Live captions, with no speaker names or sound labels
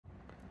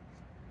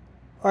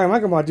Alright,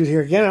 Michael Dude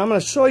here again. I'm going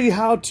to show you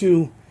how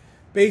to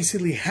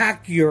basically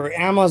hack your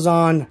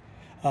Amazon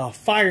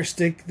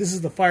Firestick. This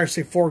is the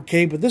Firestick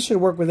 4K, but this should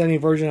work with any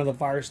version of the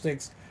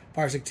Firesticks,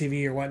 Firestick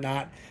TV or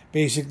whatnot.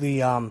 Basically,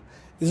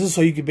 this is so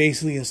you can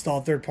basically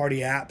install third-party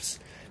apps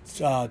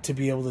to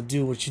be able to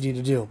do what you need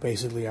to do,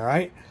 basically,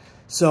 alright?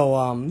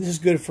 So, this is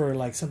good for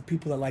like some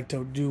people that like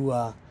to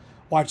do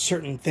watch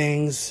certain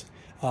things,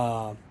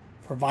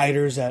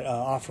 providers that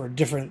offer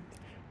different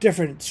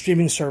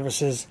streaming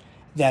services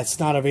that's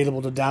not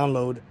available to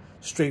download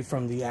straight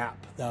from the app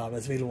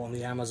that's available on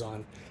the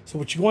Amazon. So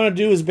what you want to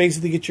do is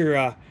basically get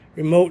your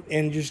remote,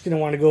 and you're just going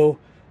to want to go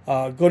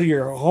to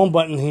your home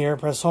button here,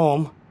 press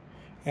home,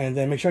 and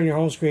then make sure on your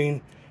home screen.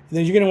 And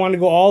then you're going to want to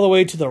go all the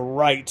way to the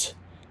right,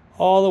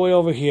 all the way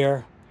over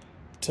here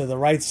to the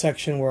right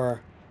section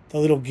where the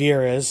little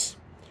gear is.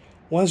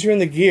 Once you're in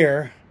the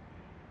gear,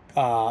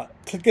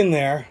 click in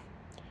there,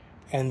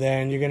 and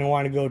then you're going to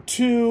want to go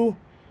to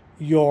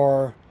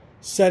your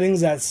settings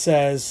that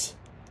says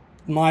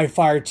My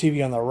Fire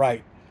TV on the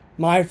right.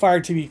 My Fire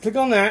TV, click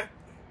on that.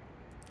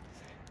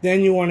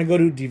 Then you want to go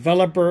to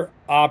developer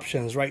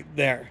options right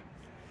there.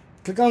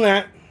 Click on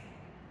that,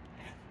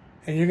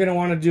 and you're going to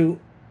want to do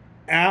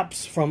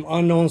apps from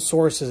unknown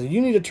sources, and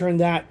you need to turn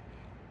that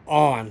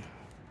on.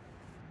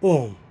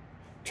 Boom.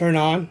 Turn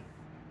on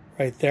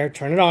right there.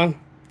 Turn it on.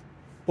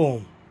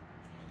 Boom.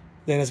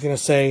 Then it's going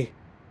to say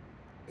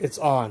it's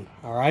on.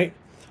 All right.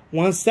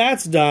 Once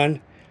that's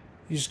done,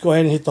 you just go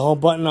ahead and hit the home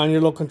button on your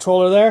little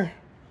controller there.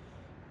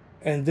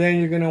 And then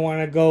you're going to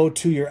want to go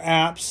to your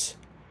apps.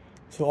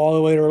 So all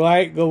the way to the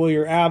right, go where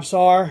your apps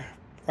are,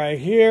 right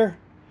here.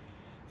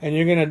 And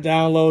you're going to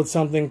download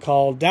something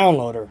called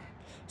Downloader.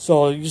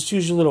 So you just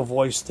use your little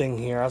voice thing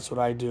here. That's what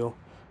I do.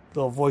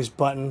 Little voice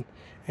button.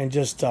 And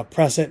just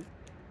press it.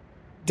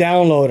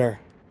 Downloader.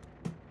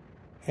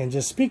 And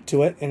just speak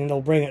to it, and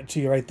it'll bring it to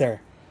you right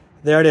there.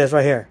 There it is,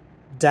 right here.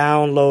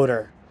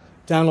 Downloader.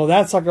 Download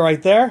that sucker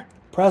right there.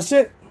 Press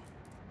it.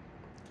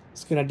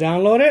 It's going to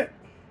download it.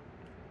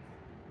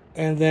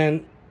 And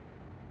then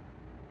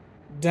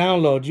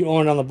download. You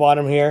own it on the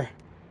bottom here.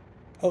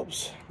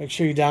 Oops. Make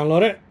sure you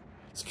download it.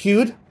 It's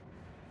queued.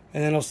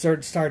 And then it'll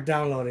start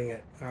downloading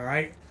it.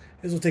 Alright.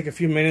 This will take a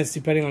few minutes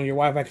depending on your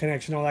Wi-Fi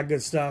connection, all that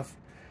good stuff.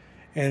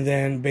 And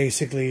then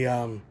basically,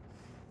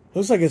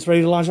 looks like it's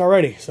ready to launch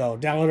already. So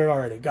download it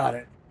already. Got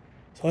it.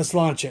 So let's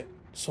launch it.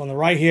 So on the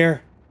right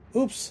here.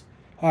 Oops.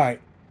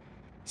 Alright.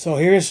 So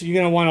here's, you're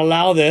going to want to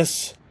allow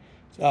this.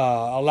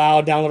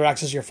 Allow downloader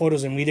access to your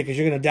photos and media, because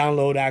you're going to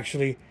download,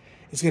 actually,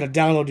 it's going to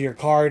download to your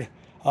card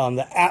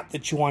the app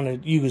that you want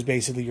to use,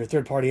 basically, your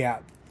third-party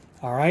app.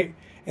 All right?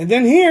 And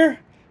then here,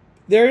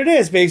 there it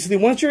is, basically.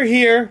 Once you're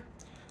here,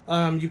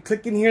 you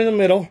click in here in the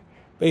middle,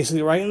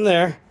 basically right in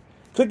there.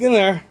 Click in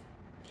there,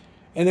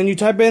 and then you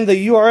type in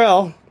the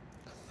URL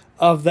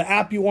of the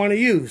app you want to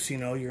use. You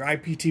know, your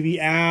IPTV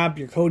app,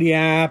 your Kodi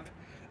app,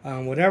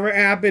 whatever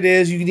app it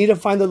is, you need to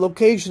find the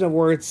location of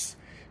where it's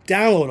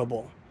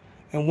downloadable.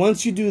 And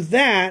once you do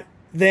that,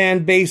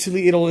 then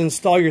basically it'll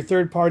install your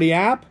third-party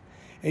app,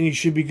 and you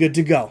should be good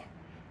to go.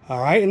 All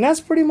right, and that's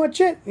pretty much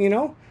it. You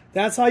know,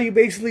 that's how you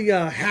basically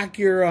hack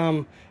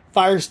your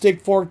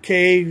Firestick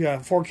 4K,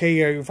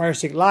 4K, or your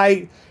Firestick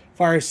Lite,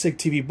 Firestick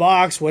TV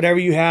box, whatever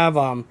you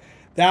have.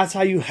 That's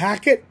how you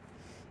hack it,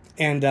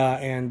 and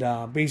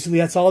basically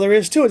that's all there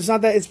is to it. It's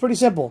not that. It's pretty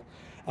simple.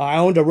 I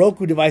owned a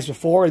Roku device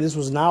before, and this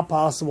was not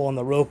possible on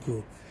the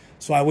Roku,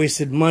 so I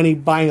wasted money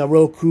buying a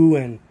Roku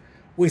and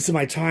wasted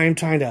my time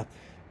trying to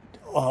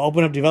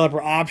open up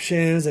developer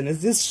options, and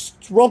this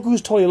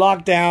Roku's totally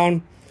locked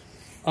down,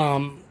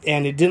 and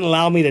it didn't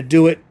allow me to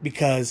do it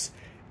because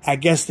I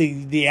guess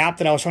the app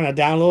that I was trying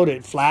to download,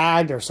 it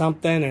flagged or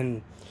something,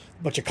 and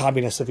a bunch of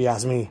communists, if you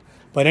ask me.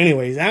 But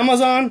anyways,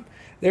 Amazon,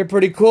 they're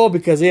pretty cool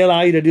because they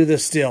allow you to do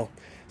this still.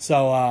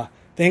 So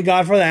thank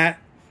God for that,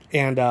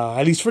 and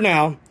at least for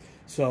now.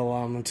 So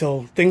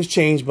until things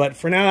change, but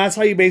for now, that's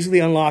how you basically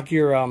unlock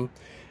your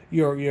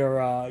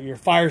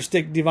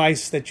Firestick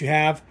device that you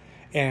have,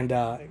 and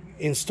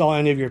install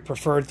any of your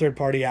preferred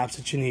third-party apps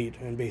that you need.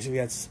 And basically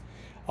that's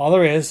all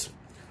there is.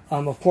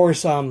 Of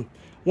course,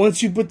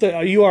 once you put the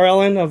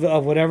URL in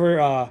of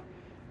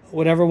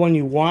whatever one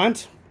you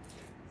want,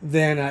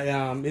 then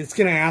it's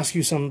going to ask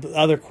you some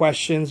other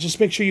questions. Just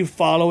make sure you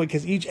follow it,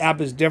 because each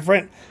app is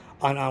different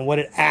on what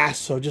it asks.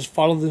 So just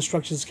follow the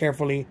instructions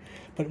carefully.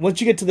 But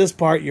once you get to this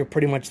part, you're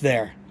pretty much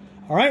there.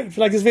 All right. If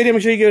you like this video,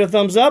 make sure you give it a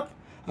thumbs up.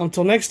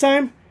 Until next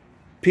time,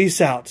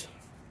 peace out.